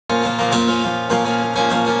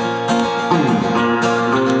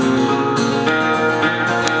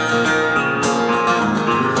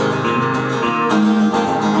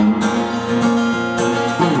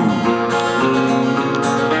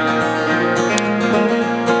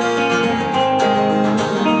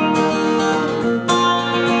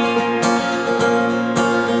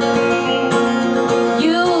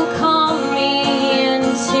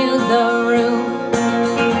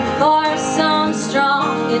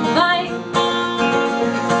fight.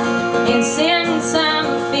 And since I'm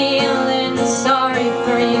feeling sorry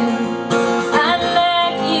for you, I'd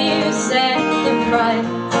let you set the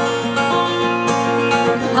price.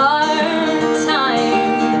 Hard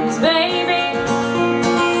times, baby,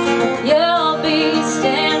 you'll be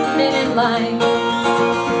standing in line.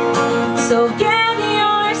 So get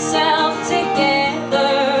yourself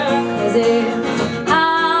together, 'cause it's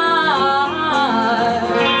hard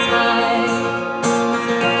times.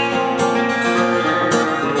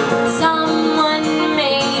 Someone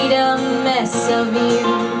made a mess of you.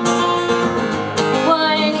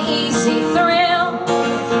 What an easy thrill.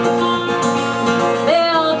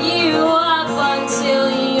 Build you up until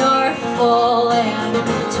you're full and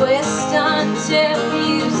twist until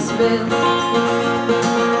you spill.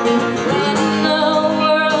 When the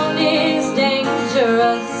world is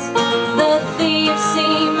dangerous, the thieves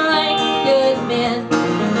seem like good men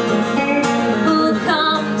who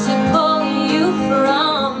come to pull you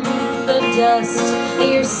from the dust.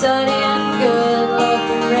 Your sudden good luck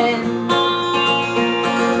friend.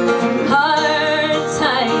 Hard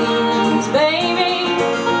times, baby,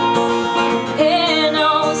 in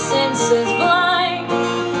all senses blind.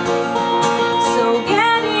 So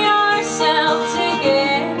get yourself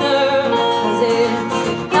together, 'cause it's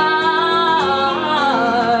hard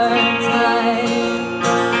times.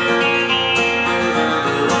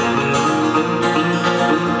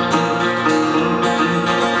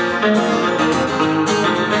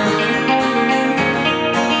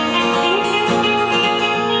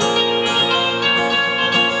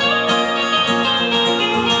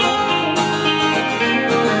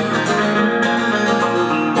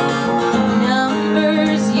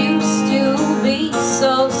 Numbers used to be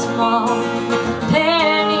so small,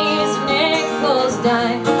 pennies, nickels,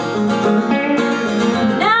 dimes.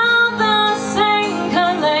 Now the same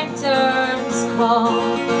collectors call,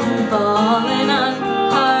 falling on